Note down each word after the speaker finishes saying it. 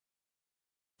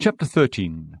Chapter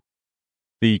 13.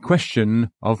 The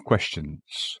Question of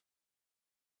Questions.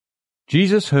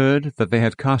 Jesus heard that they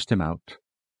had cast him out,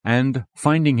 and,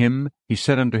 finding him, he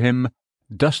said unto him,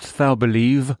 Dost thou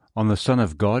believe on the Son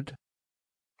of God?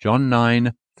 John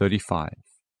 9:35.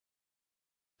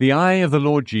 The eye of the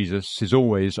Lord Jesus is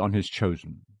always on his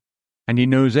chosen, and he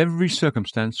knows every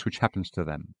circumstance which happens to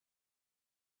them.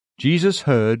 Jesus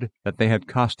heard that they had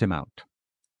cast him out.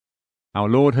 Our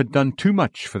Lord had done too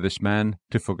much for this man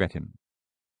to forget him.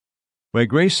 Where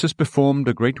grace has performed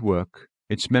a great work,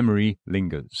 its memory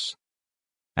lingers.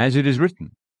 As it is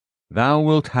written, Thou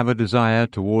wilt have a desire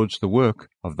towards the work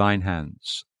of thine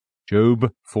hands.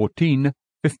 Job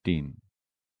 14:15.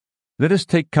 Let us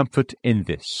take comfort in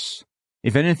this.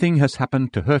 If anything has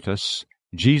happened to hurt us,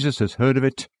 Jesus has heard of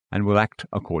it and will act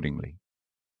accordingly.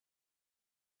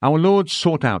 Our Lord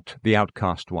sought out the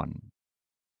outcast one.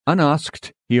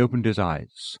 Unasked, he opened his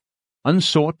eyes.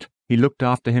 Unsought, he looked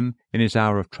after him in his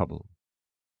hour of trouble.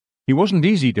 He wasn't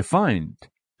easy to find,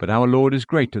 but our Lord is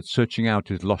great at searching out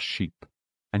his lost sheep,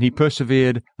 and he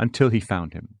persevered until he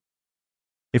found him.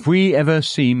 If we ever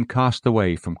seem cast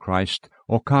away from Christ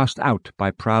or cast out by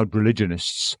proud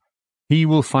religionists, he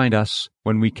will find us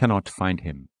when we cannot find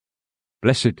him.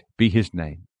 Blessed be his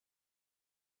name.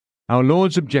 Our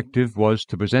Lord's objective was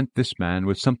to present this man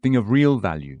with something of real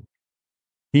value.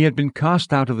 He had been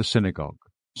cast out of the synagogue,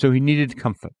 so he needed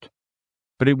comfort.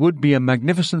 But it would be a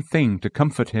magnificent thing to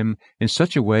comfort him in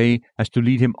such a way as to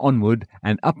lead him onward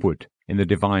and upward in the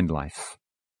divine life.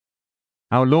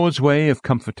 Our Lord's way of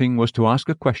comforting was to ask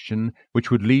a question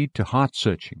which would lead to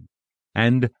heart-searching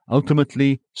and,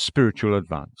 ultimately, spiritual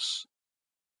advance.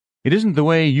 It isn't the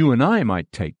way you and I might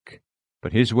take,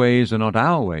 but his ways are not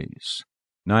our ways,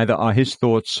 neither are his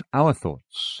thoughts our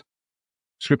thoughts.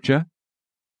 Scripture,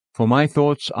 For my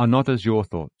thoughts are not as your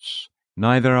thoughts,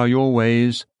 neither are your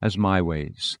ways as my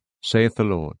ways, saith the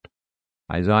Lord.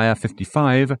 Isaiah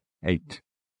 55:8.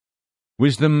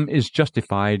 Wisdom is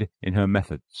justified in her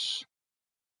methods.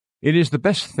 It is the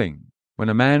best thing, when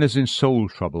a man is in soul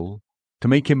trouble, to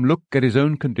make him look at his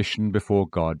own condition before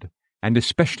God, and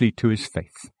especially to his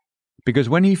faith, because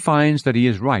when he finds that he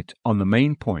is right on the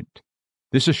main point,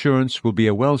 this assurance will be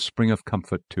a wellspring of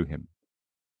comfort to him.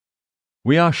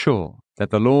 We are sure that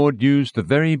the Lord used the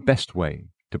very best way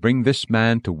to bring this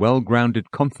man to well-grounded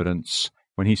confidence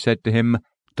when he said to him,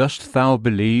 Dost thou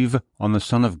believe on the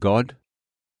Son of God?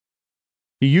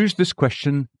 He used this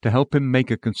question to help him make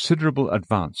a considerable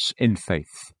advance in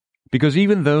faith, because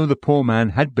even though the poor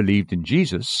man had believed in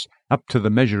Jesus up to the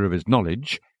measure of his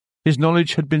knowledge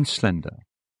had been slender.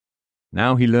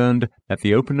 Now he learned that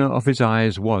the opener of his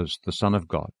eyes was the Son of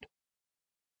God.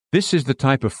 This is the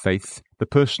type of faith the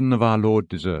person of our Lord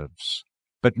deserves,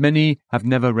 but many have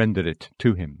never rendered it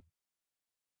to him.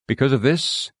 Because of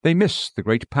this, they miss the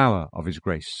great power of his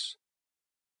grace.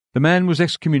 The man was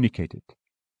excommunicated.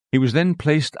 He was then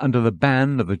placed under the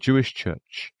ban of the Jewish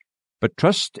church, but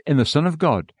trust in the Son of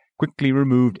God quickly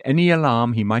removed any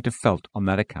alarm he might have felt on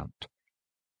that account.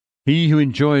 He who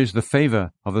enjoys the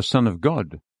favor of the Son of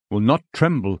God will not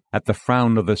tremble at the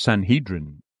frown of the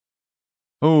Sanhedrin.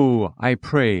 Oh, I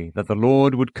pray that the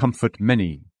Lord would comfort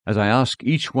many as I ask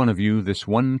each one of you this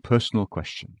one personal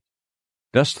question.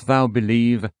 Dost thou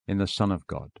believe in the Son of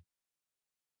God?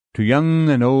 To young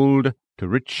and old, to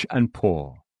rich and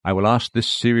poor, I will ask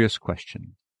this serious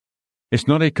question. It's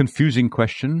not a confusing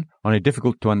question on a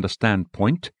difficult-to-understand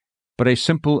point, but a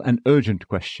simple and urgent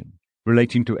question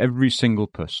relating to every single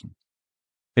person.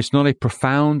 It's not a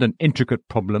profound and intricate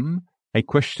problem, a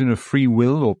question of free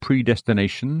will or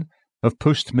predestination, of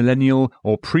post-millennial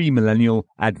or pre-millennial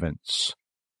advents.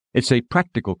 It's a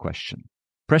practical question,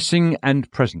 pressing and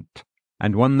present,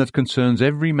 and one that concerns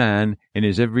every man in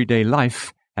his everyday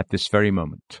life at this very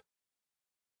moment.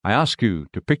 I ask you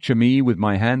to picture me with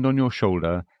my hand on your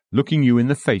shoulder, looking you in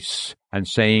the face and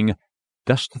saying,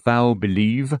 Dost thou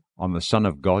believe on the Son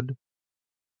of God?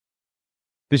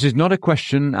 This is not a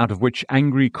question out of which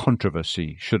angry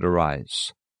controversy should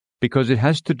arise, because it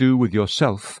has to do with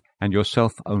yourself and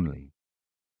yourself only.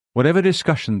 Whatever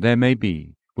discussion there may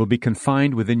be will be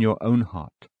confined within your own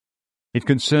heart. It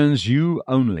concerns you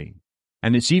only,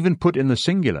 and it's even put in the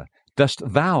singular, Dost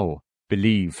thou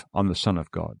believe on the Son of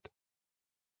God?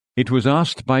 It was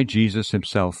asked by Jesus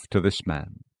himself to this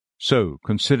man, so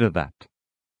consider that.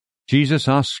 Jesus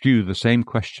asks you the same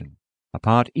question,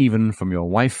 apart even from your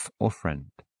wife or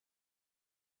friend.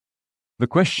 The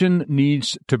question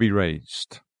needs to be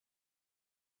raised.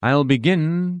 I'll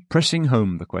begin pressing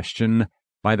home the question,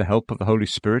 by the help of the Holy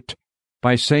Spirit,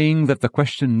 by saying that the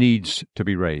question needs to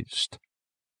be raised.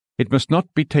 It must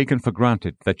not be taken for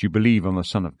granted that you believe on the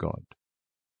Son of God.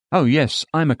 "Oh yes,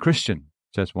 I'm a Christian,"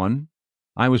 says one.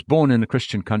 "I was born in a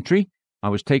Christian country. I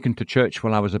was taken to church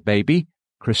while I was a baby,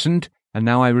 christened, and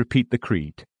now I repeat the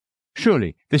creed.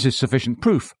 Surely this is sufficient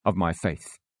proof of my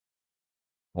faith."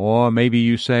 Or maybe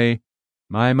you say,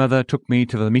 "My mother took me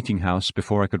to the meeting house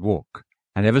before I could walk,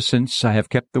 and ever since I have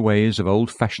kept the ways of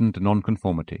old-fashioned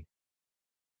nonconformity."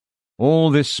 All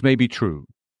this may be true,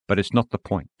 but it's not the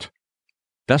point.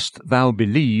 Dost thou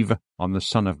believe on the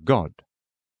Son of God?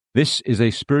 This is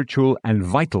a spiritual and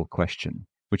vital question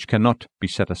which cannot be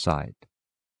set aside.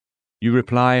 You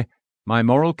reply, "My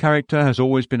moral character has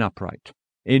always been upright.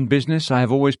 In business I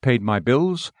have always paid my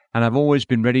bills, and I've always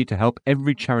been ready to help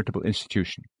every charitable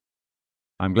institution."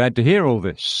 I'm glad to hear all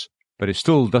this, but it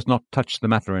still does not touch the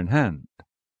matter in hand.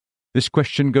 This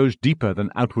question goes deeper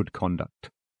than outward conduct.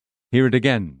 Hear it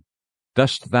again.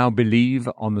 Dost thou believe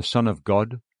on the Son of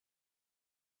God?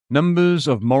 Numbers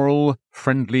of moral,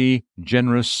 friendly,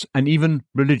 generous, and even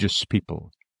religious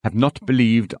people have not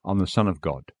believed on the Son of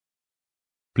God.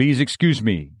 Please excuse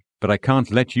me, but I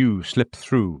can't let you slip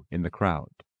through in the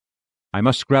crowd. I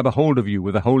must grab a hold of you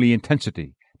with a holy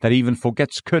intensity that even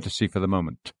forgets courtesy for the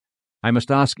moment. I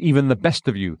must ask even the best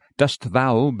of you, dost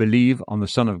thou believe on the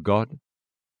Son of God?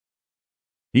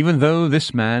 Even though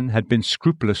this man had been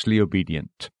scrupulously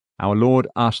obedient, our Lord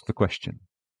asked the question.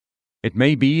 It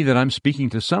may be that I'm speaking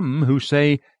to some who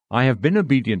say, "I have been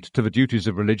obedient to the duties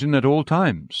of religion at all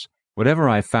times. Whatever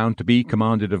I have found to be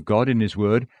commanded of God in His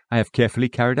Word, I have carefully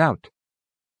carried out."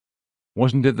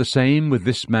 Wasn't it the same with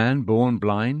this man born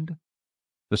blind?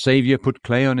 The Saviour put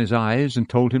clay on his eyes and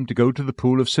told him to go to the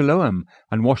pool of Siloam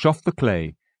and wash off the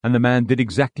clay, and the man did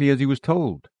exactly as he was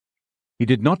told. He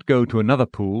did not go to another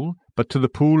pool, but to the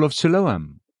pool of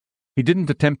Siloam. He didn't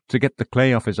attempt to get the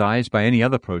clay off his eyes by any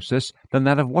other process than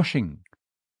that of washing.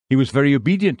 He was very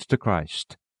obedient to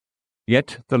Christ.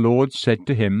 Yet the Lord said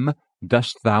to him,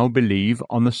 "Dost thou believe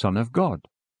on the Son of God?"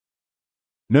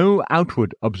 No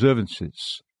outward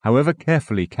observances, however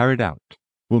carefully carried out,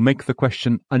 will make the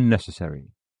question unnecessary.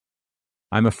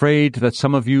 I'm afraid that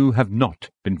some of you have not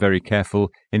been very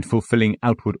careful in fulfilling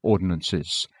outward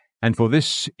ordinances, and for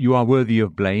this you are worthy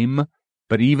of blame,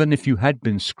 but even if you had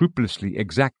been scrupulously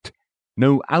exact,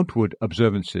 no outward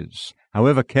observances,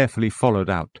 however carefully followed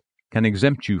out, can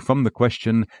exempt you from the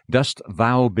question, "Dost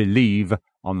thou believe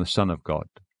on the Son of God?"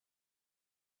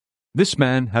 This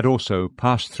man had also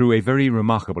passed through a very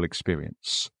remarkable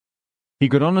experience. He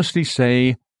could honestly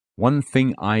say, "One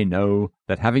thing I know,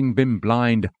 that having been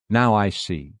blind, now I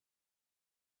see."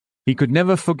 He could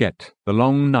never forget the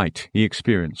long night he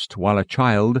experienced while a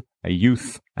child, a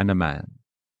youth, and a man.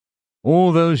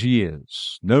 All those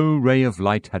years, no ray of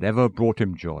light had ever brought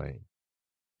him joy.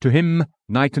 To him,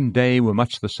 night and day were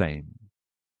much the same.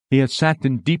 He had sat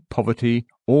in deep poverty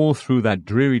all through that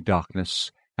dreary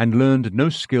darkness, and learned no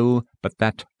skill but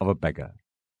that of a beggar.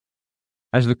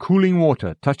 As the cooling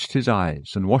water touched his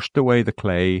eyes and washed away the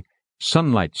clay,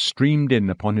 sunlight streamed in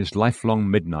upon his lifelong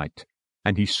midnight,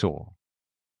 and he saw.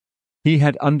 He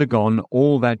had undergone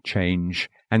all that change,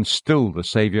 and still the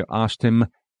Saviour asked him,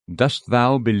 "Dost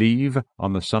thou believe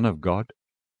on the Son of God?"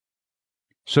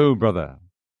 So, brother,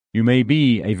 you may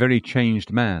be a very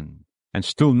changed man, and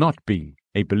still not be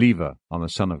a believer on the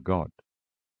Son of God.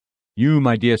 You,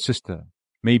 my dear sister,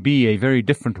 may be a very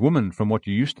different woman from what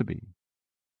you used to be.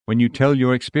 When you tell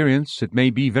your experience, it may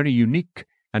be very unique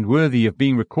and worthy of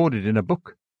being recorded in a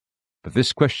book, but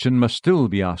this question must still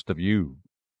be asked of you.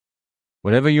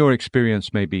 Whatever your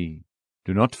experience may be,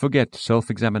 do not forget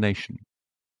self-examination.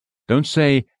 Don't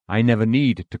say, "I never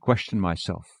need to question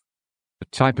myself. The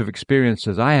type of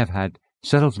experiences I have had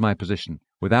settles my position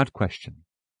without question.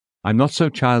 I'm not so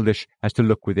childish as to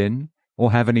look within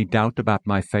or have any doubt about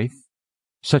my faith.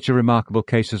 Such a remarkable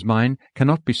case as mine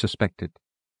cannot be suspected."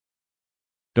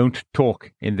 Don't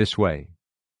talk in this way,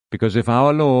 because if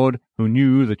our Lord, who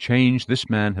knew the change this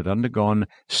man had undergone,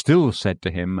 still said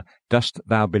to him, "Dost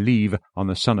thou believe on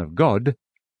the Son of God?"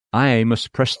 I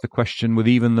must press the question with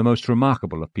even the most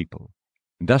remarkable of people.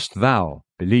 Dost thou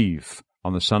believe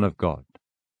on the Son of God?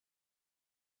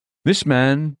 This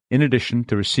man, in addition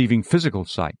to receiving physical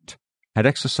sight, had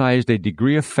exercised a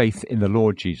degree of faith in the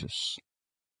Lord Jesus.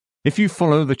 If you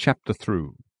follow the chapter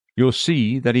through, you'll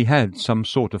see that he had some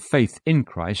sort of faith in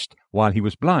Christ while he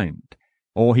was blind,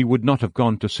 or he would not have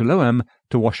gone to Siloam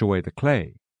to wash away the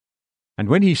clay. And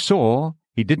when he saw,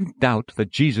 he didn't doubt that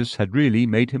Jesus had really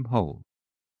made him whole,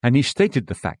 and he stated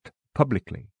the fact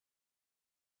publicly.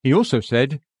 He also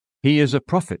said, "He is a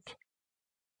prophet."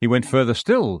 He went further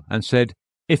still and said,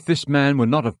 if this man were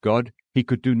not of God, he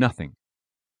could do nothing.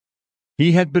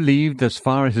 He had believed as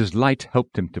far as his light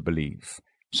helped him to believe,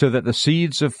 so that the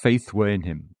seeds of faith were in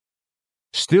him.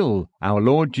 Still, our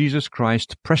Lord Jesus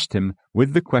Christ pressed him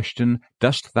with the question,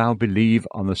 "Dost thou believe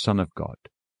on the Son of God?"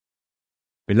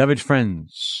 Beloved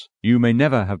friends, you may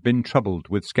never have been troubled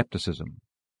with skepticism.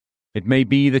 It may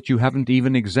be that you haven't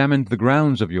even examined the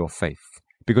grounds of your faith,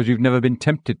 because you've never been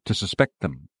tempted to suspect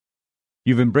them.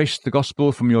 You've embraced the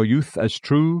gospel from your youth as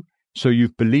true, so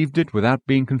you've believed it without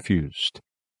being confused.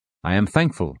 I am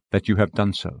thankful that you have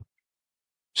done so.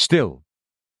 Still,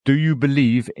 do you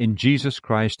believe in Jesus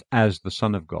Christ as the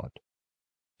Son of God?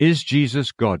 Is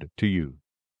Jesus God to you?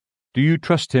 Do you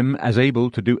trust him as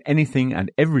able to do anything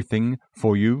and everything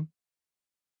for you?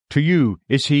 To you,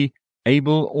 is he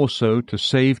able also to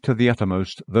save to the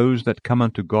uttermost those that come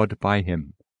unto God by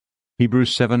him?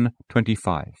 Hebrews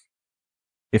 7:25.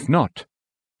 If not,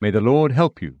 may the Lord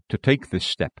help you to take this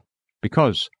step,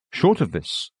 because, short of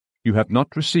this, you have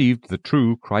not received the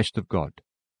true Christ of God.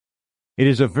 It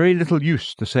is of very little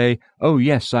use to say, "Oh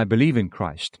yes, I believe in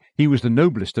Christ. He was the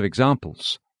noblest of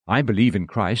examples. I believe in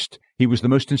Christ. He was the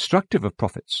most instructive of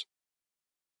prophets."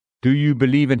 Do you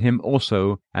believe in him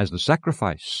also as the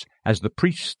sacrifice, as the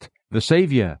priest, the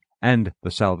Saviour, and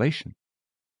the salvation?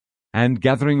 And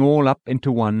gathering all up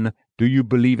into one, do you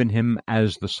believe in him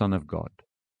as the Son of God?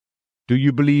 Do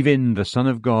you believe in the Son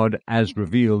of God as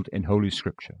revealed in Holy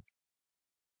Scripture?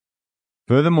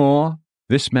 Furthermore,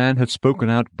 this man had spoken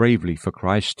out bravely for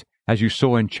Christ, as you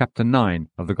saw in chapter 9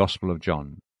 of the Gospel of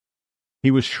John.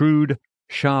 He was shrewd,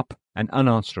 sharp, and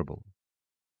unanswerable.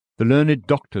 The learned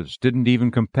doctors didn't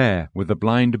even compare with the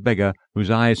blind beggar whose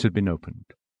eyes had been opened.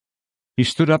 He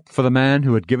stood up for the man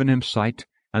who had given him sight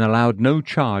and allowed no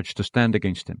charge to stand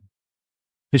against him.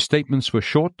 His statements were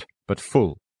short but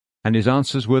full, and his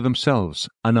answers were themselves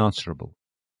unanswerable.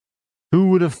 Who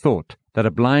would have thought that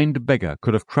a blind beggar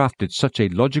could have crafted such a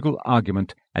logical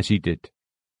argument as he did?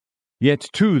 Yet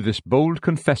to this bold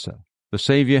confessor the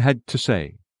Saviour had to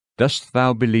say, "Dost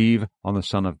thou believe on the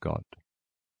Son of God?"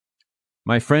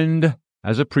 My friend,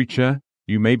 as a preacher,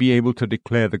 you may be able to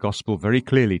declare the gospel very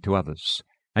clearly to others,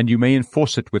 and you may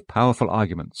enforce it with powerful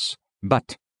arguments.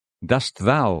 But dost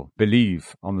thou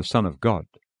believe on the Son of God?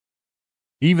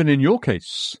 Even in your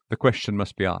case, the question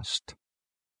must be asked.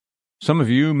 Some of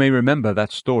you may remember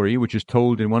that story which is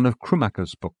told in one of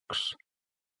Krummacher's books.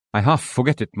 I half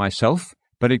forget it myself,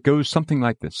 but it goes something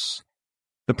like this.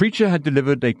 The preacher had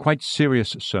delivered a quite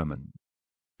serious sermon.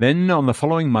 Then, on the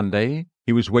following Monday,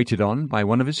 he was waited on by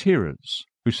one of his hearers,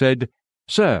 who said,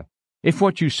 "Sir, if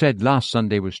what you said last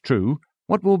Sunday was true,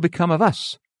 what will become of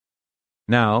us?"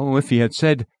 Now, if he had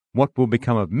said, "What will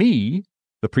become of me?"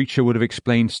 the preacher would have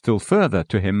explained still further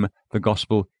to him the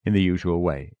gospel in the usual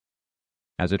way.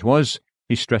 As it was,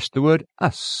 he stressed the word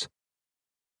us.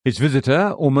 His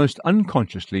visitor almost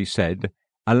unconsciously said,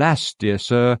 "Alas, dear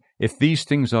sir, if these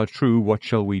things are true, what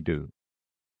shall we do?"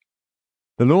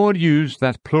 The Lord used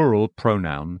that plural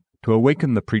pronoun to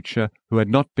awaken the preacher who had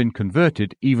not been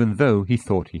converted even though he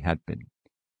thought he had been.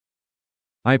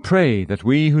 I pray that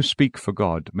we who speak for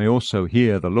God may also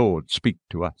hear the Lord speak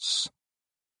to us.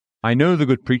 I know the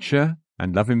good preacher,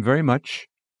 and love him very much,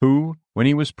 who, when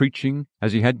he was preaching,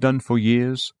 as he had done for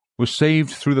years, was saved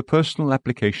through the personal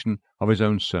application of his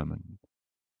own sermon.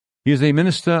 He is a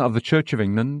minister of the Church of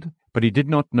England, but he did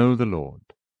not know the Lord.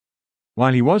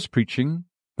 While he was preaching,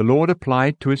 the Lord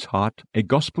applied to his heart a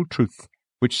gospel truth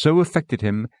which so affected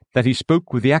him that he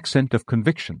spoke with the accent of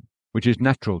conviction which is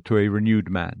natural to a renewed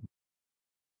man.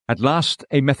 At last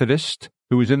a Methodist,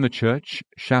 who was in the church,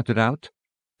 shouted out,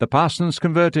 "The parson's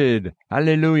converted!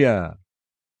 Hallelujah!"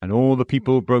 And all the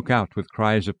people broke out with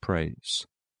cries of praise.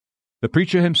 The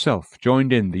preacher himself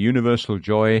joined in the universal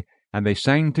joy, and they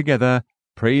sang together,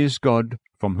 "Praise God,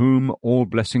 from whom all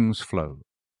blessings flow."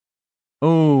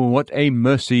 Oh, what a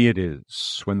mercy it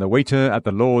is when the waiter at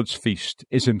the Lord's feast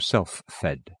is himself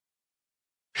fed.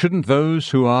 Shouldn't those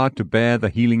who are to bear the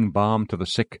healing balm to the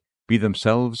sick be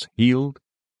themselves healed?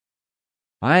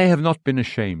 I have not been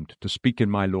ashamed to speak in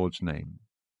my Lord's name,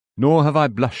 nor have I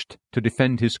blushed to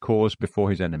defend his cause before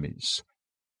his enemies.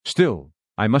 Still,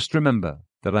 I must remember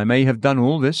that I may have done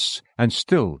all this, and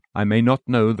still I may not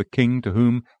know the King to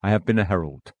whom I have been a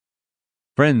herald.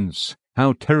 Friends,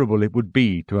 how terrible it would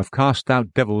be to have cast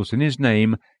out devils in his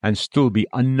name and still be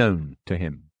unknown to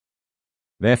him.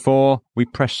 Therefore we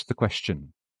press the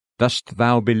question, "Dost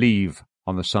thou believe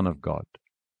on the Son of God?"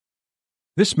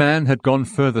 This man had gone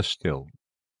further still,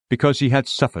 because he had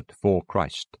suffered for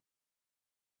Christ.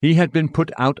 He had been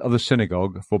put out of the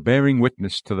synagogue for bearing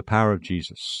witness to the power of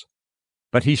Jesus.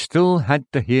 But he still had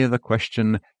to hear the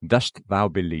question, "Dost thou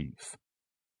believe?"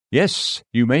 Yes,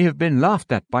 you may have been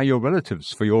laughed at by your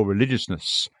relatives for your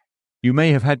religiousness. You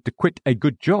may have had to quit a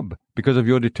good job because of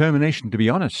your determination to be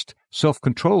honest,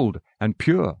 self-controlled, and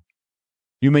pure.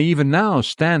 You may even now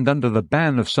stand under the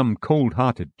ban of some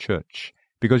cold-hearted church,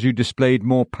 because you displayed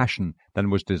more passion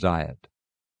than was desired.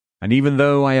 And even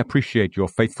though I appreciate your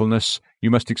faithfulness,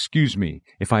 you must excuse me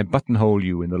if I buttonhole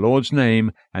you in the Lord's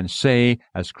name and say,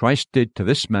 as Christ did to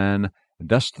this man,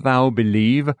 "Dost thou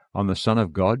believe on the Son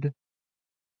of God?"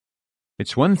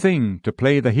 It's one thing to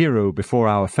play the hero before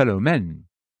our fellow men,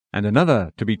 and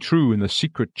another to be true in the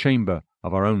secret chamber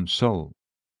of our own soul.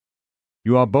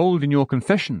 You are bold in your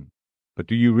confession, but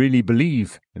do you really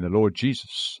believe in the Lord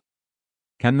Jesus?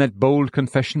 Can that bold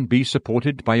confession be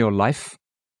supported by your life?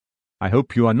 I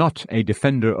hope you are not a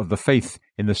defender of the faith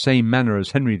in the same manner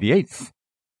as Henry VIII.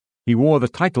 He wore the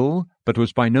title, but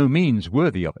was by no means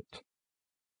worthy of it.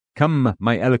 Come,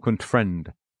 my eloquent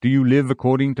friend, do you live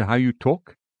according to how you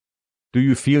talk? Do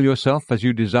you feel yourself as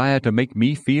you desire to make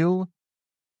me feel?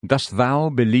 Dost thou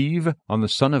believe on the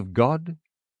Son of God?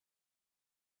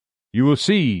 You will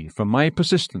see from my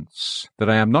persistence that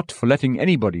I am not for letting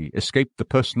anybody escape the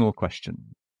personal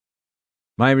question.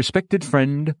 My respected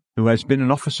friend, who has been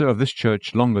an officer of this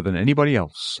church longer than anybody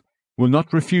else, will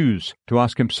not refuse to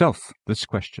ask himself this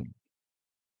question.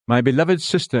 My beloved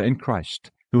sister in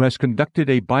Christ, who has conducted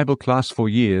a Bible class for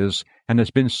years and has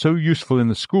been so useful in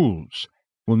the schools,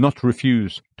 will not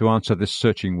refuse to answer this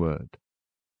searching word.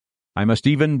 I must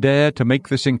even dare to make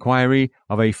this inquiry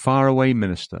of a faraway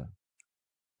minister.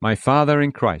 My father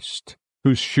in Christ,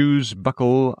 whose shoes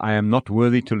buckle I am not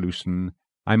worthy to loosen,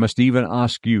 I must even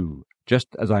ask you,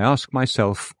 just as I ask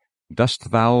myself,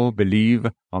 dost thou believe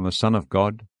on the Son of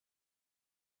God?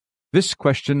 This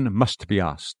question must be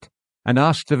asked, and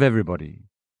asked of everybody,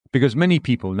 because many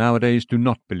people nowadays do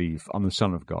not believe on the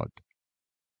Son of God.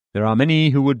 There are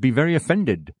many who would be very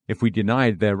offended if we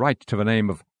denied their right to the name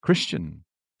of Christian,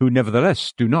 who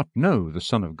nevertheless do not know the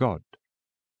Son of God.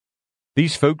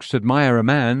 These folks admire a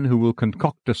man who will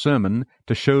concoct a sermon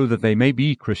to show that they may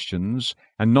be Christians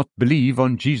and not believe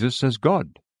on Jesus as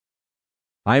God.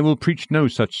 I will preach no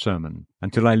such sermon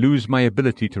until I lose my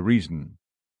ability to reason,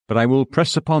 but I will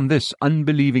press upon this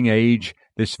unbelieving age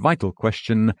this vital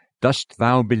question, dost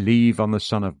thou believe on the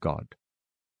Son of God?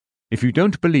 If you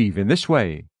don't believe in this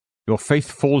way, your faith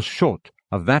falls short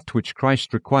of that which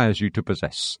Christ requires you to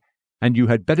possess, and you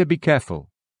had better be careful,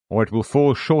 or it will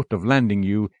fall short of landing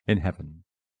you in heaven.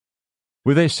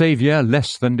 With a Saviour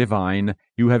less than divine,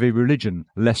 you have a religion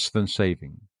less than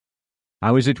saving.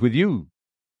 How is it with you?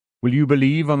 Will you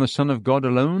believe on the Son of God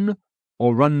alone,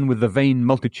 or run with the vain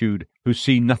multitude who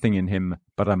see nothing in him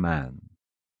but a man?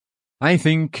 I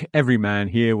think every man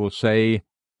here will say,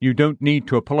 you don't need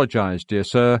to apologize, dear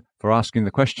sir, for asking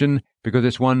the question, because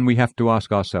it's one we have to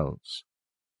ask ourselves.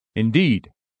 Indeed,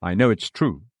 I know it's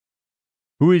true.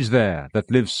 Who is there that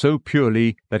lives so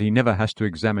purely that he never has to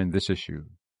examine this issue?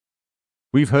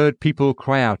 We've heard people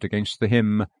cry out against the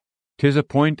hymn, "'Tis a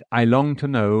point I long to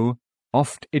know,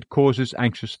 oft it causes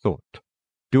anxious thought.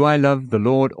 Do I love the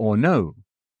Lord or no?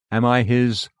 Am I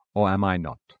his or am I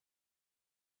not?"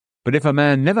 But if a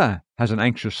man never has an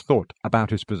anxious thought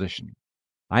about his position,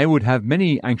 I would have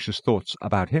many anxious thoughts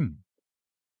about him.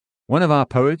 One of our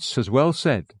poets has well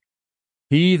said,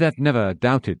 "He that never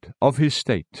doubted of his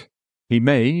state, he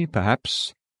may,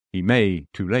 perhaps, he may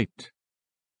too late."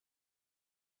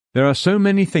 There are so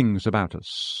many things about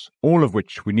us, all of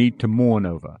which we need to mourn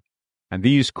over, and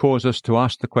these cause us to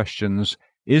ask the questions,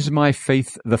 is my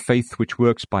faith the faith which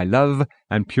works by love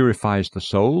and purifies the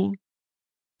soul?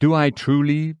 Do I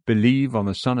truly believe on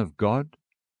the Son of God?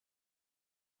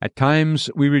 At times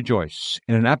we rejoice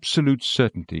in an absolute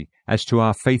certainty as to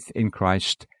our faith in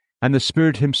Christ, and the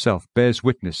Spirit himself bears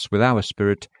witness with our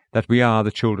spirit that we are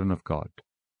the children of God.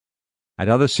 At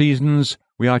other seasons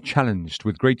we are challenged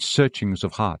with great searchings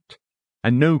of heart,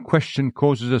 and no question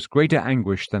causes us greater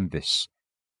anguish than this: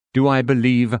 do I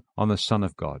believe on the Son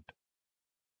of God?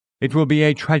 It will be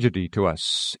a tragedy to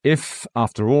us if,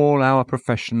 after all our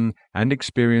profession and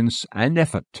experience and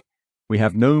effort, we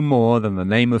have no more than the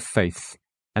name of faith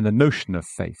and the notion of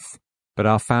faith, but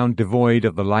are found devoid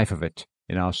of the life of it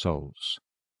in our souls.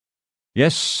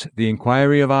 Yes, the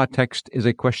inquiry of our text is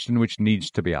a question which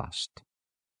needs to be asked.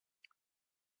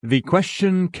 The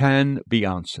question can be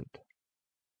answered.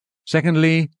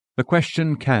 Secondly, the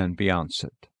question can be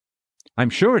answered. I'm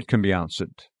sure it can be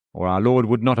answered, or our Lord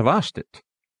would not have asked it,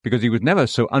 because he was never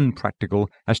so unpractical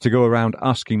as to go around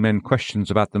asking men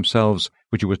questions about themselves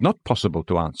which it was not possible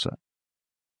to answer.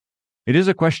 It is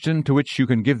a question to which you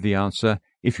can give the answer,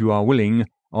 if you are willing,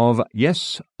 of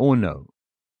yes or no.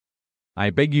 I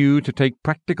beg you to take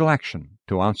practical action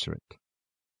to answer it.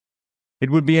 It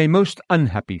would be a most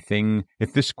unhappy thing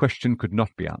if this question could not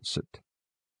be answered.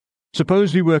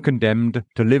 Suppose we were condemned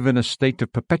to live in a state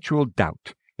of perpetual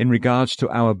doubt in regards to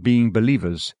our being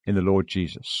believers in the Lord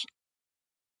Jesus.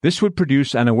 This would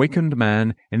produce an awakened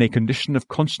man in a condition of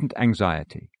constant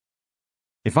anxiety.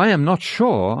 If I am not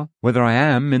sure whether I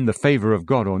am in the favor of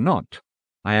God or not,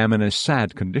 I am in a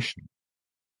sad condition.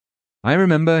 I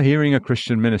remember hearing a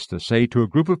Christian minister say to a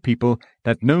group of people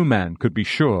that no man could be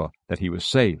sure that he was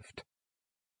saved.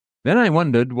 Then I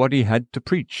wondered what he had to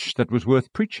preach that was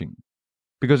worth preaching,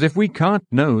 because if we can't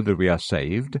know that we are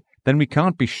saved, then we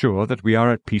can't be sure that we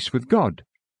are at peace with God,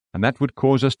 and that would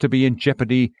cause us to be in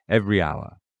jeopardy every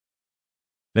hour.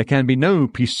 There can be no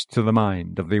peace to the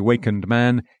mind of the awakened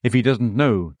man if he doesn't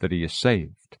know that he is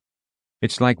saved.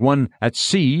 It's like one at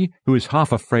sea who is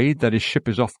half afraid that his ship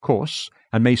is off course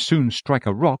and may soon strike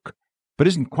a rock, but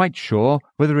isn't quite sure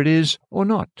whether it is or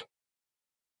not.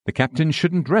 The captain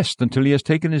shouldn't rest until he has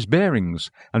taken his bearings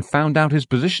and found out his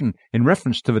position in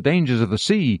reference to the dangers of the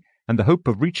sea and the hope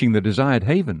of reaching the desired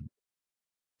haven.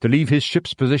 To leave his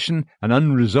ship's position an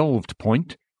unresolved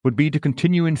point would be to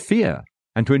continue in fear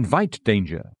and to invite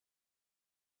danger.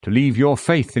 To leave your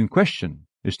faith in question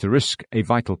is to risk a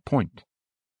vital point.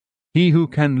 He who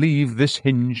can leave this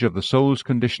hinge of the soul's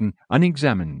condition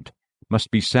unexamined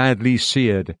must be sadly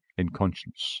seared in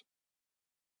conscience.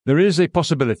 There is a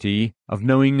possibility of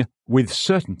knowing with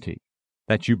certainty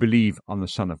that you believe on the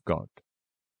Son of God.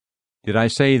 Did I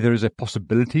say there is a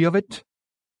possibility of it?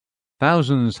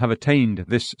 Thousands have attained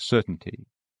this certainty.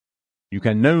 You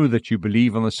can know that you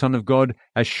believe on the Son of God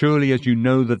as surely as you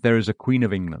know that there is a Queen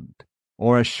of England,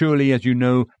 or as surely as you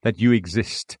know that you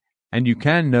exist, and you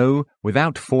can know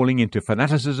without falling into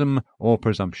fanaticism or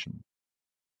presumption.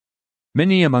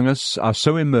 Many among us are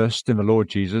so immersed in the Lord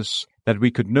Jesus that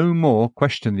we could no more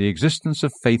question the existence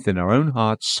of faith in our own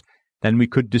hearts than we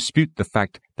could dispute the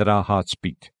fact that our hearts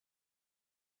beat.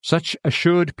 Such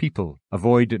assured people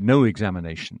avoid no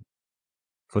examination.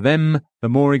 For them, the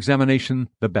more examination,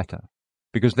 the better,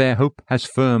 because their hope has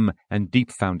firm and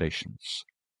deep foundations.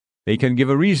 They can give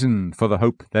a reason for the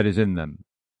hope that is in them.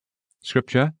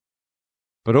 Scripture,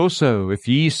 "But also, if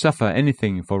ye suffer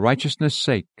anything for righteousness'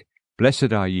 sake,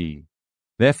 blessed are ye.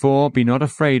 Therefore be not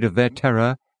afraid of their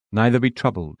terror, neither be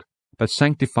troubled, but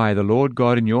sanctify the Lord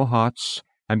God in your hearts,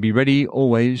 and be ready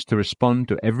always to respond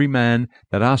to every man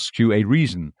that asks you a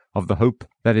reason of the hope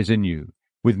that is in you,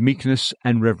 with meekness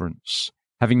and reverence,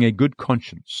 having a good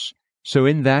conscience, so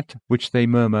in that which they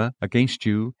murmur against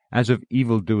you as of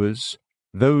evildoers,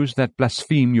 those that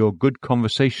blaspheme your good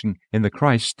conversation in the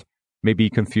Christ may be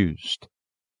confused."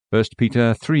 1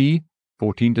 Peter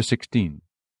 3:14-16.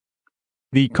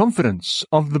 The confidence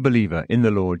of the believer in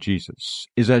the Lord Jesus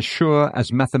is as sure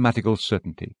as mathematical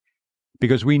certainty,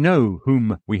 because we know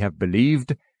whom we have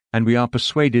believed, and we are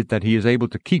persuaded that he is able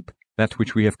to keep that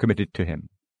which we have committed to him.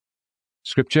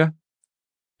 Scripture,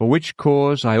 "For which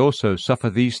cause I also suffer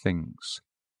these things.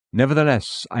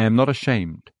 Nevertheless I am not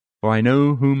ashamed, for I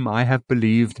know whom I have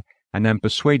believed, and am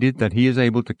persuaded that he is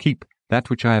able to keep that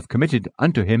which I have committed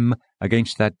unto him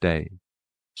against that day."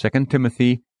 2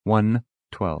 Timothy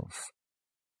 1:12.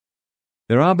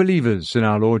 There are believers in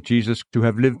our Lord Jesus who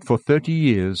have lived for 30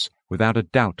 years without a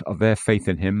doubt of their faith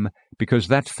in him, because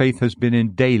that faith has been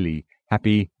in daily,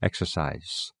 happy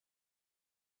exercise.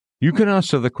 You can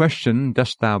answer the question,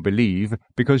 "Dost thou believe?"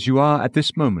 because you are at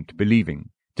this moment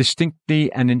believing,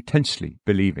 distinctly and intensely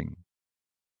believing.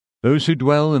 Those who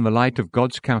dwell in the light of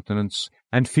God's countenance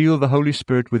and feel the Holy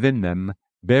Spirit within them,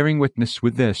 bearing witness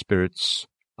with their spirits,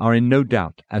 are in no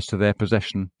doubt as to their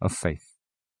possession of faith.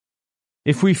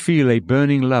 If we feel a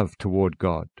burning love toward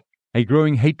God, a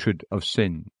growing hatred of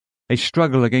sin, a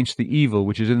struggle against the evil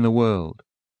which is in the world,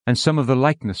 and some of the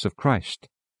likeness of Christ,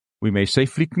 we may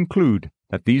safely conclude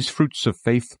that these fruits of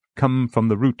faith come from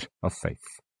the root of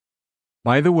faith.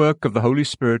 By the work of the Holy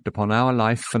Spirit upon our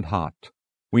life and heart,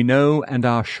 we know and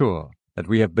are sure that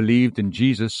we have believed in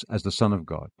Jesus as the Son of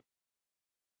God.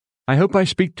 I hope I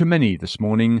speak to many this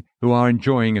morning who are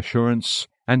enjoying assurance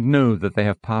and know that they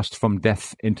have passed from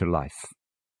death into life.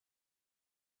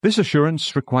 This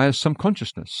assurance requires some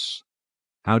consciousness.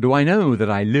 How do I know that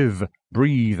I live,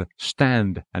 breathe,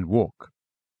 stand, and walk?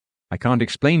 I can't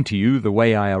explain to you the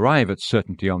way I arrive at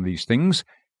certainty on these things,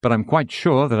 but I'm quite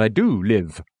sure that I do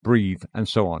live, breathe, and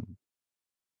so on.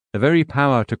 The very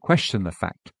power to question the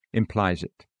fact implies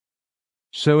it.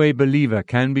 So a believer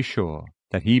can be sure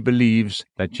that he believes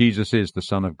that Jesus is the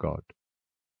Son of God.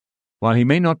 While he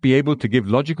may not be able to give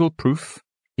logical proof,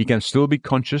 he can still be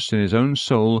conscious in his own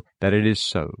soul that it is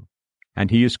so,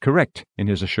 and he is correct in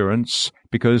his assurance,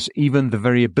 because even the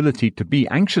very ability to be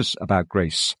anxious about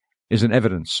grace is an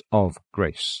evidence of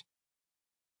grace.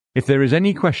 If there is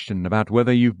any question about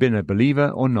whether you've been a believer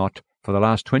or not for the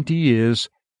last 20 years,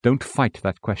 don't fight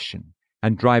that question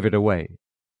and drive it away,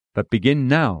 but begin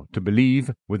now to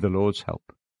believe with the Lord's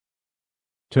help.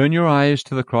 Turn your eyes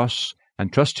to the cross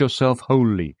and trust yourself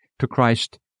wholly to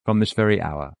Christ from this very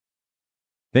hour.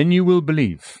 Then you will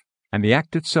believe, and the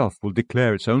act itself will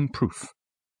declare its own proof.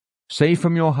 Say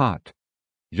from your heart,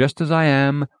 "Just as I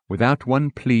am, without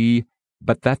one plea,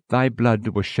 but that thy blood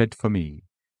was shed for me,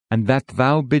 and that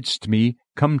thou bidst me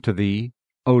come to thee,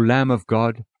 O Lamb of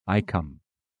God, I come."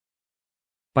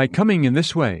 By coming in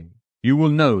this way, you will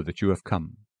know that you have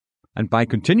come, and by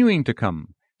continuing to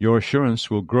come, your assurance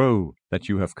will grow that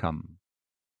you have come.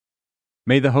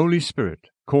 May the Holy Spirit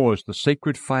cause the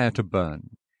sacred fire to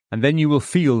burn, and then you will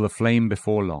feel the flame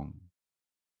before long.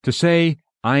 To say,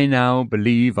 "I now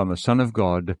believe on the Son of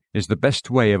God," is the best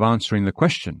way of answering the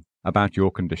question about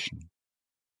your condition.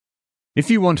 If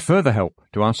you want further help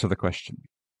to answer the question,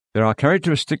 there are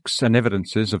characteristics and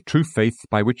evidences of true faith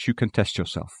by which you can test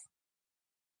yourself.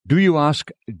 Do you ask,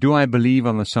 "Do I believe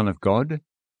on the Son of God?"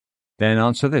 Then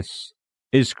answer this: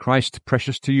 "Is Christ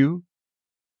precious to you?"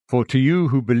 For to you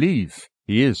who believe,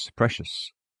 he is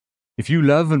precious. If you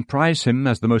love and prize him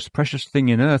as the most precious thing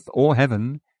in earth or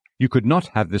heaven, you could not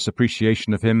have this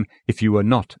appreciation of him if you were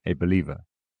not a believer.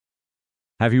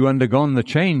 Have you undergone the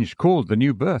change called the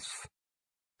new birth?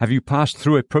 Have you passed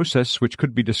through a process which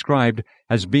could be described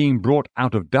as being brought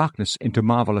out of darkness into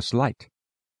marvelous light?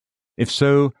 If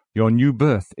so, your new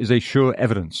birth is a sure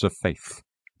evidence of faith,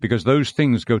 because those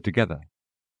things go together.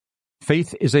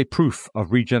 Faith is a proof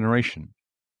of regeneration,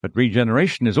 but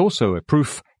regeneration is also a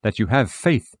proof that you have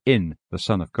faith in the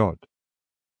Son of God.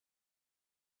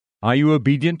 Are you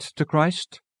obedient to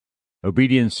Christ?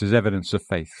 Obedience is evidence of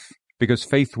faith, because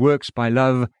faith works by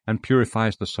love and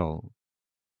purifies the soul.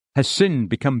 Has sin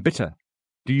become bitter?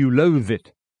 Do you loathe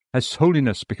it? Has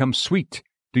holiness become sweet?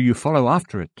 Do you follow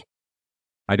after it?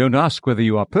 I don't ask whether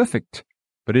you are perfect,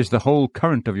 but is the whole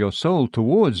current of your soul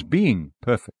towards being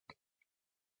perfect?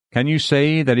 Can you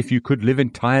say that if you could live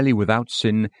entirely without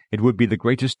sin, it would be the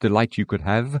greatest delight you could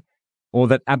have, or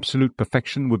that absolute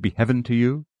perfection would be heaven to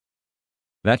you?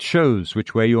 That shows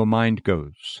which way your mind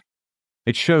goes.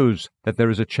 It shows that there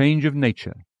is a change of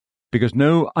nature, because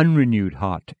no unrenewed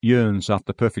heart yearns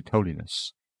after perfect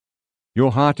holiness.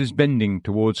 Your heart is bending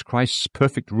towards Christ's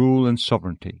perfect rule and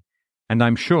sovereignty, and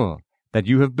I'm sure that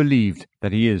you have believed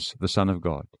that he is the Son of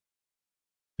God.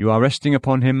 You are resting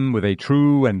upon him with a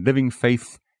true and living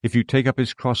faith if you take up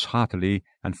his cross heartily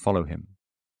and follow him.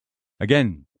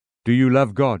 Again, do you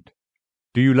love God?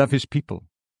 Do you love his people?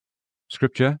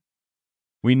 Scripture: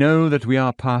 "We know that we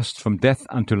are passed from death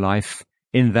unto life,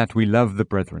 in that we love the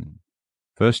brethren."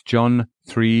 1 John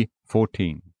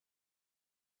 3:14.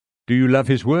 Do you love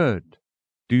his word?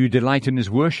 Do you delight in his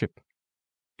worship?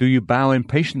 Do you bow in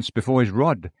patience before his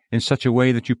rod in such a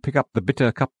way that you pick up the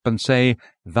bitter cup and say,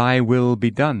 "Thy will be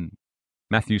done"?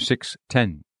 Matthew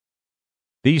 6:10.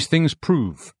 These things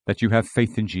prove that you have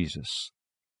faith in Jesus.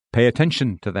 Pay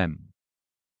attention to them.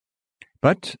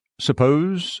 But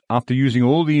suppose, after using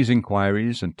all these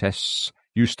inquiries and tests,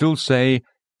 you still say,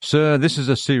 "Sir, this is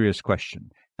a serious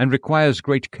question, and requires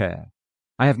great care.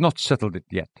 I have not settled it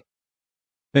yet."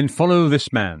 Then follow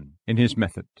this man in his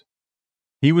method.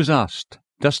 He was asked,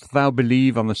 "Dost thou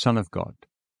believe on the Son of God?"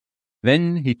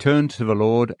 Then he turned to the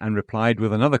Lord and replied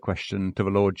with another question to the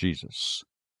Lord Jesus.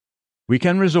 We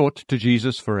can resort to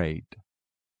Jesus for aid.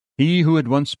 He who had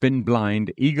once been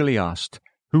blind eagerly asked,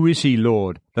 "Who is he,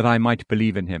 Lord, that I might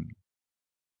believe in him?"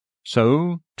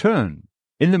 So turn,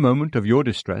 in the moment of your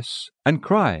distress, and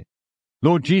cry,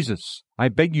 "Lord Jesus, I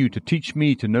beg you to teach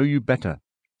me to know you better,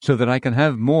 so that I can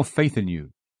have more faith in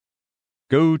you."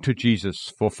 Go to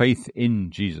Jesus for faith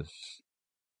in Jesus.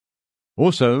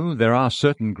 Also, there are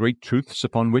certain great truths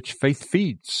upon which faith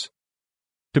feeds.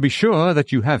 To be sure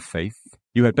that you have faith,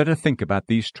 you had better think about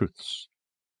these truths.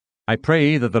 I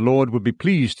pray that the Lord would be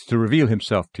pleased to reveal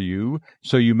himself to you,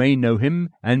 so you may know him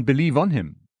and believe on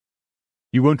him.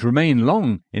 You won't remain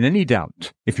long in any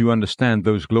doubt if you understand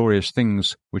those glorious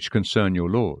things which concern your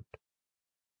Lord.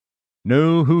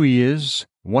 Know who he is,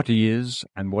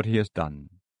 and what he has done.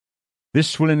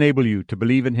 This will enable you to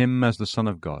believe in him as the Son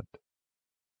of God.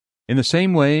 In the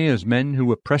same way as men who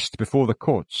were pressed before the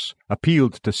courts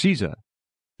appealed to Caesar,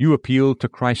 you appeal to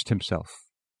Christ himself,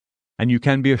 and you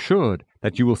can be assured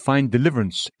that you will find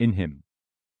deliverance in him.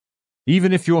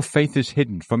 Even if your faith is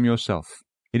hidden from yourself,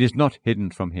 it is not hidden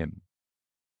from him.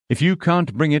 If you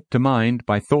can't bring it to mind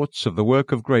by thoughts of the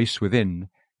work of grace within,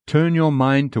 turn your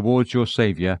mind towards your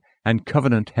Saviour and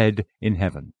covenant head in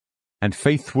heaven, and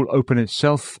faith will open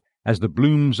itself as the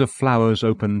blooms of flowers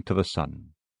open to the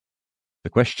sun. The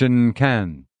question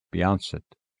can be answered.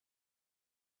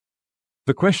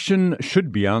 The question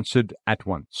should be answered at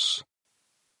once.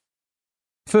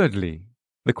 Thirdly,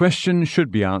 the question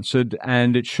should be answered,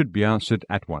 and it should be answered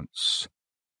at once.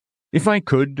 If I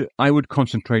could, I would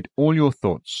concentrate all your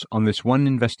thoughts on this one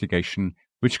investigation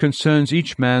which concerns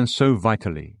each man so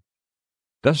vitally.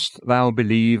 Dost thou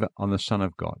believe on the Son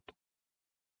of God?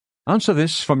 Answer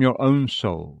this from your own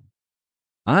soul.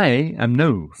 I am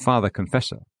no father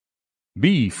confessor.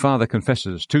 Be father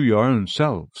confessors to your own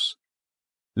selves.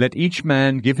 Let each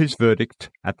man give his verdict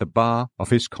at the bar of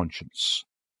his conscience.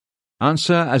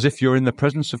 Answer as if you're in the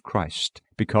presence of Christ,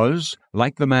 because,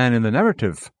 like the man in the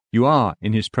narrative, you are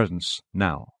in his presence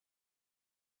now.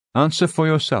 Answer for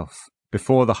yourself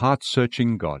before the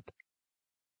heart-searching God.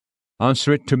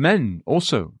 Answer it to men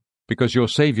also, because your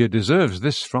Saviour deserves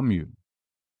this from you.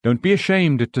 Don't be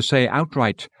ashamed to say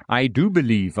outright, I do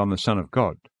believe on the Son of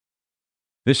God.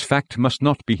 This fact must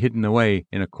not be hidden away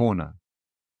in a corner.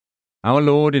 Our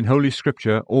Lord in Holy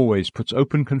Scripture always puts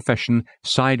open confession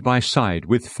side by side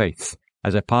with faith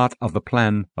as a part of the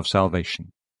plan of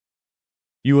salvation.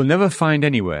 You will never find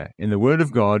anywhere in the Word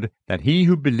of God that he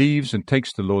who believes and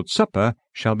takes the Lord's Supper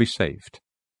shall be saved.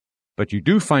 But you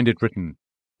do find it written,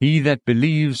 he that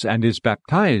believes and is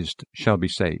baptized shall be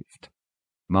saved.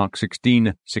 Mark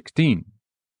 16:16.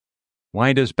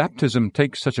 Why does baptism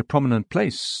take such a prominent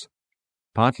place?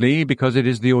 Partly because it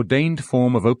is the ordained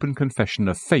form of open confession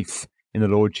of faith in the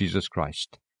Lord Jesus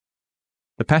Christ.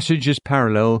 The passage is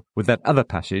parallel with that other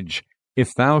passage,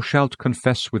 if thou shalt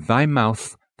confess with thy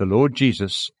mouth the Lord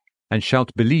Jesus, and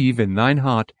shalt believe in thine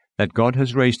heart that God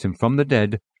has raised him from the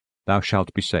dead, thou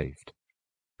shalt be saved.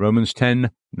 Romans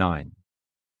 10:9.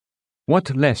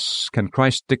 What less can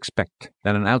Christ expect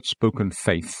than an outspoken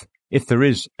faith, if there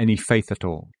is any faith at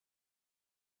all?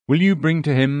 Will you bring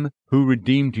to him who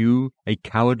redeemed you a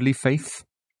cowardly faith?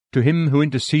 To him who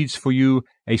intercedes for you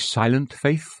a silent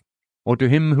faith? Or to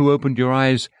him who opened your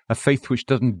eyes a faith which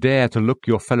doesn't dare to look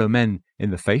your fellow men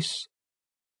in the face?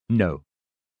 No.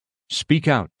 Speak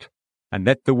out, and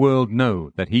let the world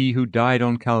know that he who died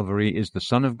on Calvary is the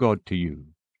Son of God to you,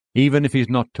 even if he's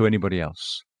not to anybody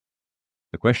else.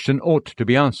 The question ought to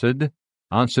be answered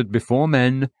before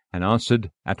men, and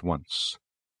answered at once.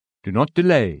 Do not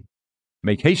delay.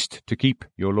 Make haste to keep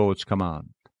your Lord's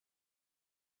command.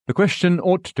 The question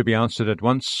ought to be answered at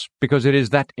once because it is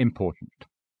that important.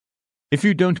 If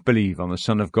you don't believe on the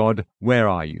Son of God, where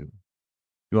are you?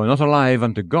 You are not alive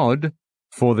unto God,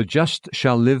 for the just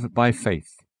shall live by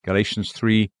faith. Galatians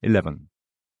 3:11.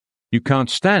 You can't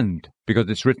stand because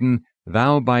it's written,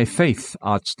 thou by faith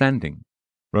art standing.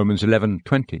 Romans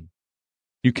 11:20.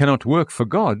 You cannot work for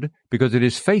God because it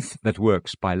is faith that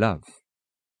works by love.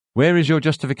 Where is your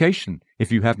justification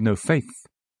if you have no faith?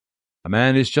 A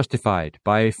man is justified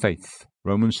by faith.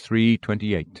 Romans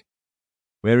 3:28.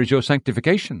 Where is your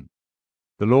sanctification?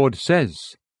 The Lord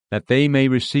says that they may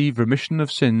receive remission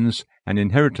of sins and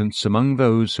inheritance among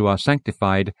those who are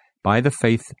sanctified by the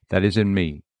faith that is in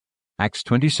me. Acts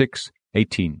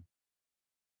 26:18.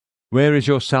 Where is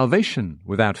your salvation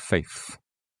without faith?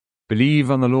 Believe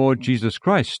on the Lord Jesus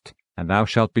Christ, and thou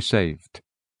shalt be saved.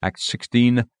 Acts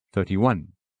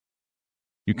 16:31.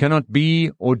 You cannot be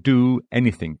or do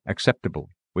anything acceptable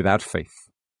without faith,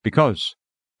 because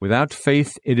without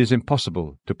faith it is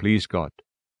impossible to please God.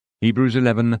 Hebrews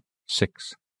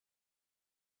 11:6.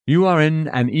 You are in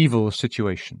an evil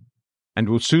situation, and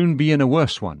will soon be in a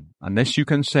worse one, unless you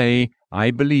can say, I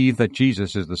believe that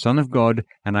Jesus is the Son of God,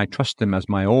 and I trust him as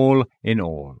my all in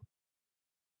all.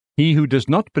 He who does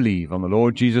not believe on the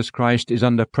Lord Jesus Christ is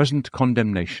under present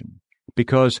condemnation,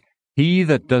 because he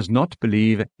that does not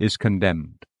believe is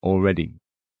condemned already.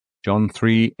 John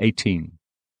 3:18.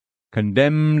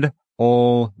 Condemned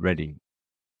already.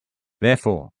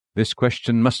 Therefore, this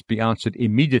question must be answered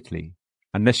immediately,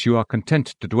 unless you are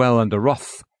content to dwell under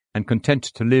wrath and content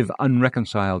to live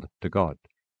unreconciled to God.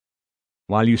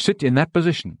 While you sit in that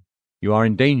position, you are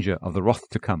in danger of the wrath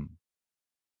to come.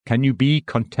 Can you be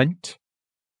content?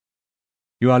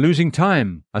 You are losing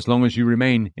time as long as you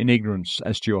remain in ignorance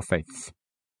as to your faith.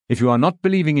 If you are not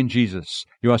believing in Jesus,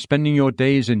 you are spending your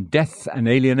days in death and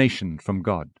alienation from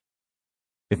God.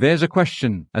 If there's a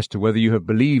question as to whether you have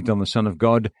believed on the Son of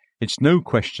God, it's no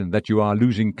question that you are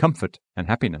losing comfort and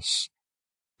happiness.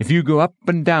 If you go up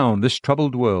and down this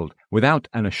troubled world without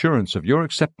an assurance of your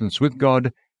acceptance with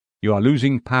God, you are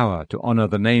losing power to honor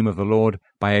the name of the Lord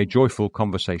by a joyful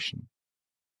conversation.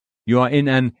 You are in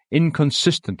an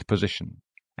inconsistent position,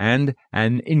 and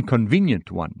an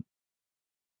inconvenient one.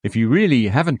 If you really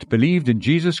haven't believed in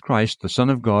Jesus Christ, the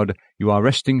Son of God, you are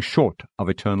resting short of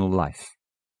eternal life.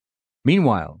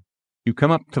 Meanwhile, You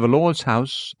come up to the Lord's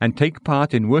house and take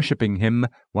part in worshipping Him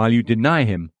while you deny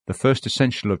Him the first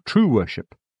essential of true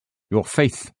worship, your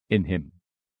faith in Him.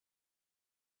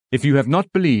 If you have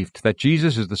not believed that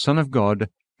Jesus is the Son of God,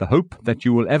 the hope that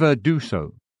you will ever do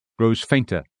so grows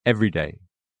fainter every day.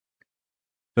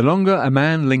 The longer a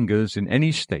man lingers in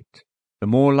any state, the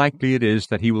more likely it is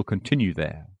that he will continue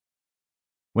there.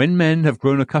 When men have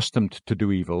grown accustomed to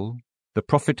do evil, the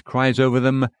prophet cries over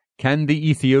them, "Can the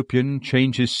Ethiopian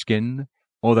change his skin,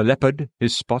 or the leopard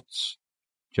his spots?"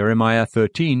 Jeremiah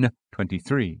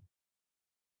 13:23.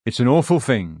 It's an awful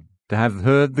thing to have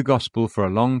heard the gospel for a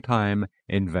long time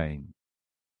in vain.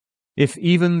 If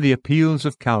even the appeals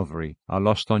of Calvary are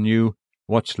lost on you,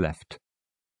 what's left?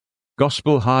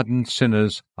 Gospel-hardened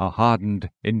sinners are hardened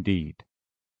indeed.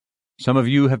 Some of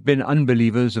you have been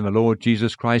unbelievers in the Lord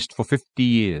Jesus Christ for 50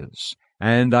 years,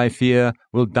 and, I fear,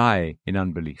 will die in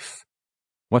unbelief.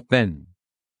 What then?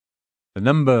 The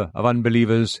number of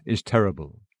unbelievers is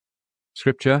terrible.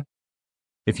 Scripture,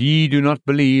 "If ye do not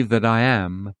believe that I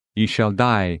am, ye shall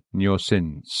die in your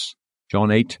sins."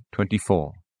 John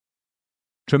 8:24.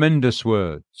 Tremendous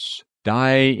words.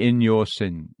 Die in your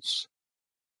sins.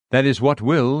 That is what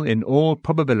will, in all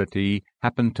probability,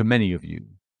 happen to many of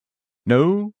you.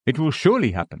 No, it will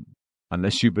surely happen,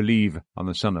 unless you believe on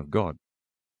the Son of God.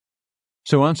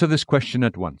 So answer this question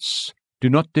at once. Do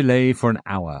not delay for an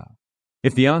hour.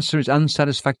 If the answer is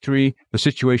unsatisfactory, the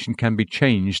situation can be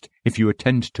changed if you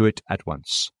attend to it at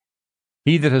once.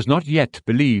 He that has not yet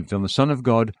believed on the Son of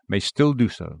God may still do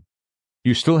so.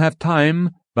 You still have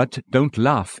time, but don't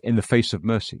laugh in the face of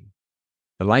mercy.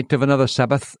 The light of another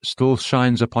Sabbath still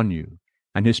shines upon you,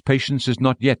 and His patience is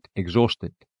not yet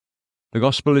exhausted. The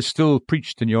gospel is still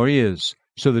preached in your ears,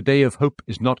 so the day of hope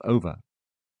is not over.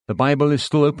 The Bible is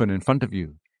still open in front of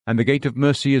you, and the gate of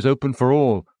mercy is open for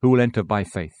all who will enter by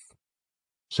faith.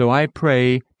 So I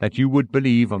pray that you would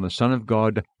believe on the Son of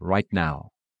God right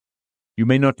now. You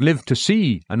may not live to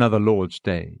see another Lord's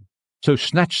Day, so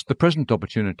snatch the present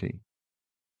opportunity.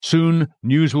 Soon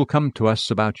news will come to us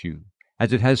about you,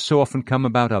 as it has so often come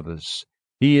about others.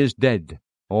 He is dead,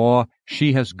 or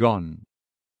she has gone.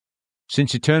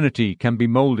 Since eternity can be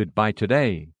molded by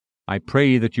today, I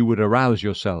pray that you would arouse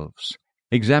yourselves.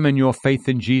 Examine your faith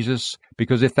in Jesus,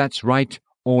 because if that's right,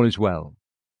 all is well.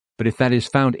 But if that is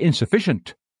found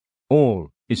insufficient,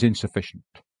 all is insufficient.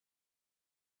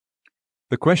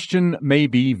 The question may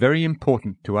be very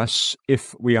important to us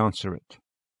if we answer it.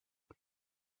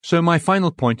 So my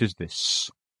final point is this.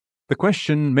 The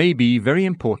question may be very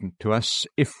important to us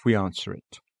if we answer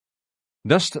it.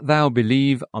 Dost thou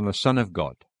believe on the Son of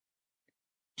God?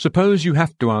 Suppose you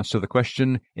have to answer the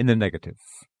question in the negative.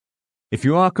 If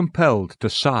you are compelled to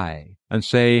sigh and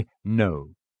say no,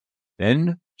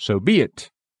 then so be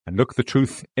it, and look the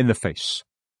truth in the face.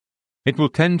 It will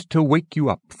tend to wake you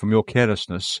up from your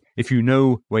carelessness if you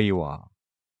know where you are.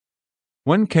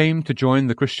 One came to join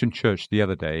the Christian church the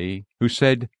other day who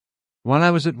said, "While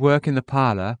I was at work in the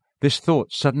parlour, this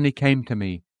thought suddenly came to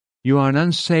me. You are an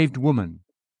unsaved woman.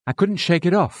 I couldn't shake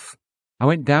it off. I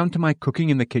went down to my cooking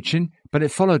in the kitchen, but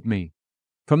it followed me.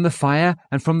 From the fire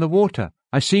and from the water,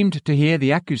 I seemed to hear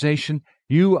the accusation,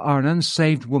 'You are an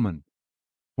unsaved woman.'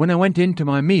 When I went in to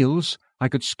my meals, I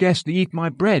could scarcely eat my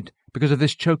bread because of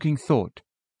this choking thought.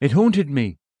 It haunted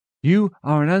me. 'You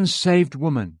are an unsaved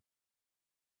woman.'"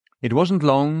 It wasn't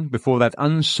long before that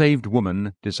unsaved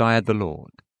woman desired the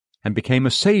Lord, and became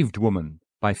a saved woman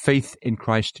by faith in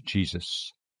Christ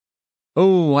Jesus.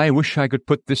 Oh, I wish I could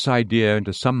put this idea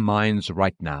into some minds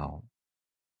right now.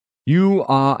 You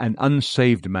are an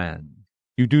unsaved man.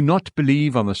 You do not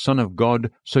believe on the Son of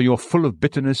God, so you're full of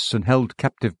bitterness and held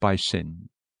captive by sin.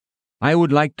 I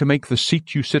would like to make the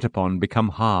seat you sit upon become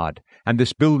hard, and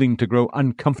this building to grow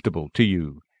uncomfortable to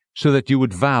you, so that you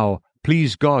would vow,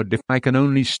 "Please God, if I can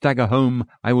only stagger home,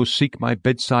 I will seek my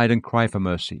bedside and cry for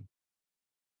mercy."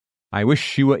 I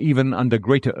wish you were even under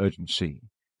greater urgency,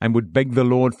 and would beg the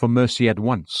Lord for mercy at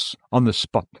once, on the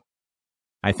spot.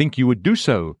 I think you would do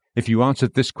so if you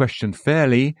answered this question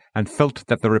fairly and felt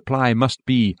that the reply must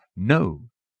be no.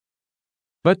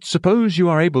 But suppose you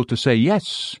are able to say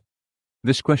yes.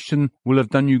 This question will have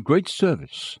done you great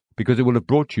service, because it will have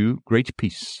brought you great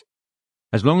peace.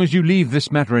 As long as you leave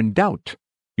this matter in doubt,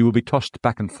 you will be tossed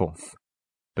back and forth.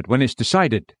 But when it's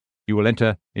decided, you will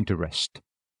enter into rest.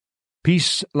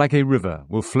 Peace like a river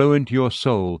will flow into your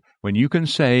soul when you can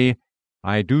say,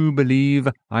 "I do believe,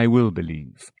 I will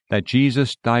believe, that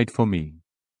Jesus died for me,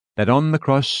 that on the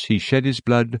cross He shed His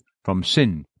blood from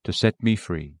sin to set me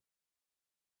free."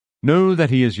 Know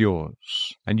that He is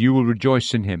yours, and you will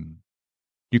rejoice in Him.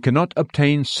 You cannot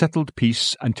obtain settled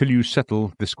peace until you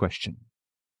settle this question.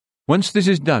 Once this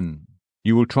is done,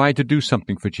 You will try to do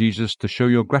something for Jesus to show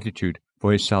your gratitude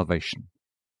for his salvation.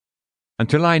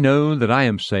 Until I know that I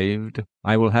am saved,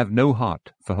 I will have no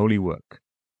heart for holy work.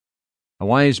 A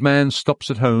wise man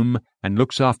stops at home and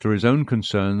looks after his own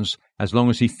concerns as long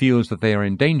as he feels that they are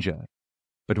in danger,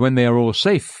 but when they are all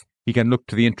safe, he can look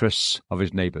to the interests of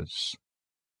his neighbors.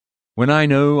 When I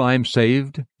know I am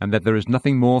saved and that there is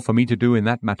nothing more for me to do in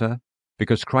that matter,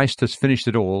 because Christ has finished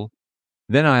it all,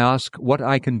 then I ask what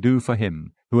I can do for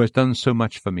him who has done so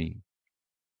much for me.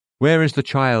 Where is the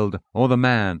child or the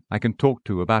man I can talk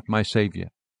to about my Saviour?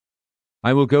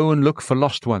 I will go and look for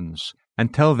lost ones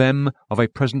and tell them of a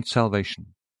present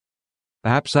salvation.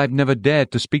 Perhaps I've never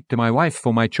dared to speak to my wife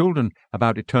or my children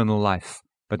about eternal life,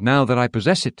 but now that I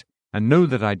possess it, and know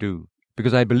that I do,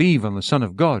 because I believe on the Son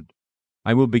of God,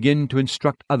 I will begin to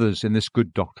instruct others in this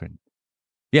good doctrine.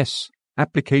 Yes,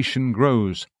 application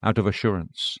grows out of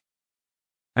assurance.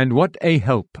 And what a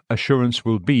help assurance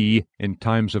will be in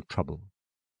times of trouble.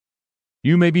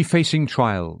 You may be facing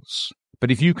trials,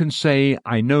 but if you can say,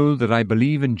 I know that I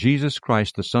believe in Jesus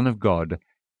Christ, the Son of God,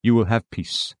 you will have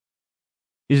peace.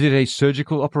 Is it a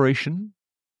surgical operation?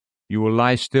 You will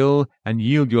lie still and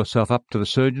yield yourself up to the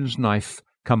surgeon's knife,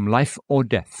 come life or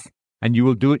death, and you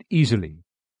will do it easily.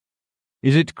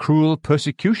 Is it cruel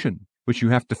persecution which you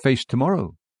have to face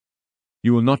tomorrow?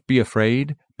 You will not be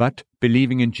afraid, but,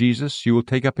 believing in Jesus, you will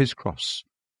take up his cross.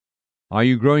 Are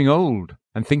you growing old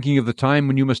and thinking of the time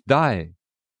when you must die?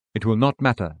 It will not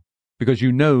matter, because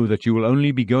you know that you will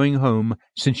only be going home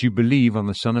since you believe on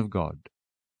the Son of God.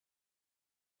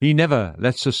 He never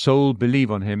lets a soul believe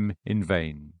on him in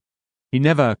vain. He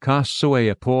never casts away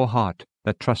a poor heart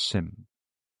that trusts him.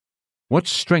 What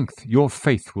strength your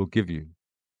faith will give you!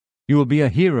 You will be a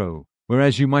hero,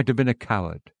 whereas you might have been a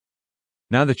coward.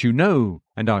 Now that you know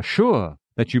and are sure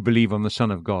that you believe on the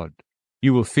Son of God,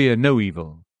 you will fear no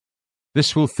evil.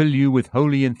 This will fill you with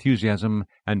holy enthusiasm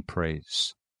and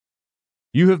praise.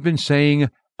 You have been saying,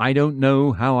 I don't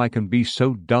know how I can be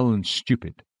so dull and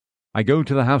stupid. I go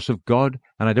to the house of God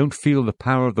and I don't feel the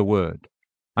power of the word.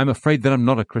 I'm afraid that I'm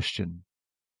not a Christian.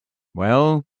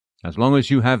 Well, as long as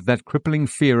you have that crippling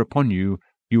fear upon you,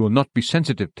 you will not be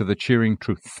sensitive to the cheering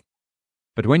truth.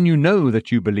 But when you know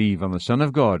that you believe on the Son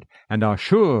of God and are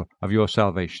sure of your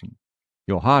salvation,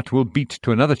 your heart will beat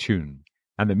to another tune,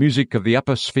 and the music of the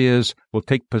upper spheres will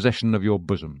take possession of your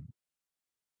bosom.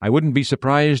 I wouldn't be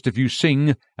surprised if you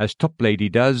sing, as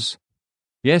Toplady does,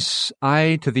 Yes,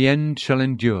 I to the end shall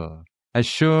endure, as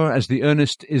sure as the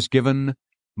earnest is given,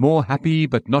 more happy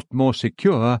but not more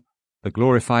secure, the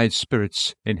glorified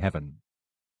spirits in heaven.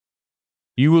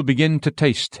 You will begin to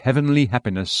taste heavenly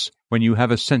happiness when you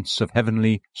have a sense of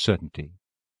heavenly certainty.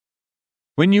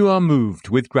 When you are moved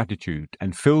with gratitude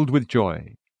and filled with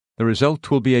joy, the result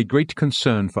will be a great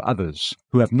concern for others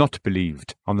who have not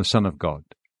believed on the Son of God.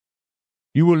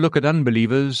 You will look at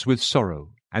unbelievers with sorrow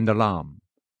and alarm.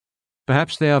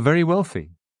 Perhaps they are very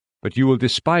wealthy, but you will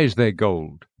despise their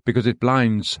gold because it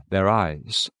blinds their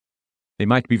eyes. They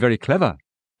might be very clever,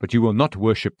 but you will not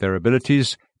worship their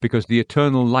abilities because the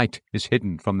eternal light is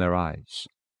hidden from their eyes.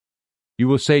 You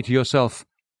will say to yourself,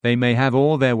 they may have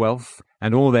all their wealth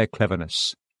and all their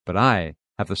cleverness, but I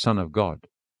have the Son of God.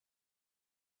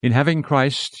 In having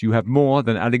Christ, you have more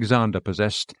than Alexander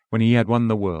possessed when he had won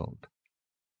the world.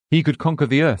 He could conquer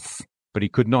the earth, but he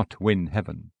could not win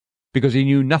heaven, because he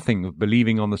knew nothing of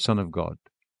believing on the Son of God.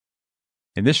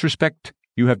 In this respect,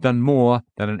 you have done more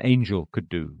than an angel could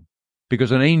do,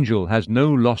 because an angel has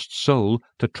no lost soul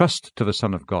to trust to the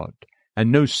Son of God,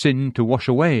 and no sin to wash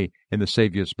away in the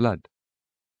Saviour's blood.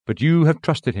 But you have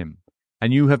trusted him,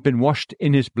 and you have been washed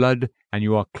in his blood, and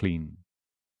you are clean.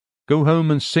 Go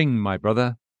home and sing, my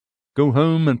brother. Go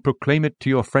home and proclaim it to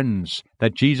your friends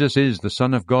that Jesus is the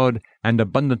Son of God and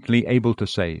abundantly able to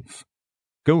save.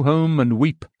 Go home and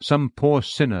weep some poor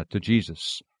sinner to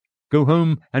Jesus. Go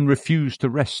home and refuse to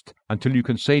rest until you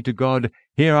can say to God,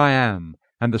 Here I am,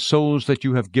 and the souls that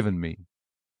you have given me.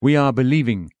 We are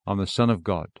believing on the Son of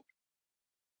God.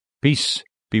 Peace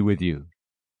be with you.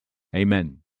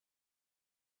 Amen.